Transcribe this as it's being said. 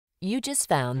You just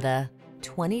found the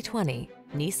 2020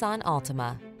 Nissan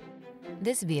Altima.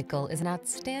 This vehicle is an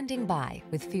outstanding buy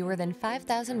with fewer than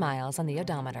 5,000 miles on the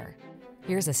odometer.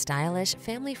 Here's a stylish,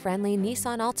 family-friendly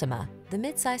Nissan Altima, the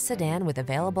midsize sedan with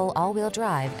available all-wheel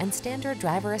drive and standard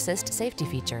driver assist safety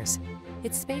features.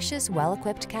 Its spacious,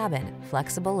 well-equipped cabin,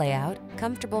 flexible layout,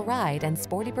 comfortable ride, and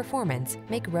sporty performance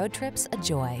make road trips a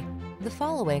joy. The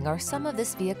following are some of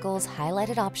this vehicle's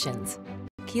highlighted options: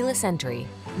 keyless entry,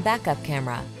 backup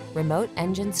camera, remote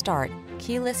engine start,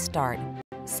 keyless start,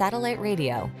 satellite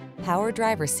radio, power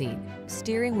driver's seat,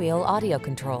 steering wheel audio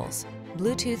controls,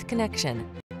 Bluetooth connection,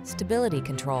 stability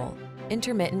control,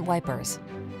 intermittent wipers.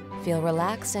 Feel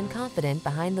relaxed and confident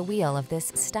behind the wheel of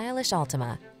this stylish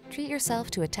Altima. Treat yourself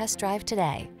to a test drive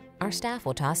today. Our staff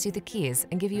will toss you the keys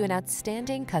and give you an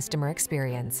outstanding customer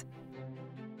experience.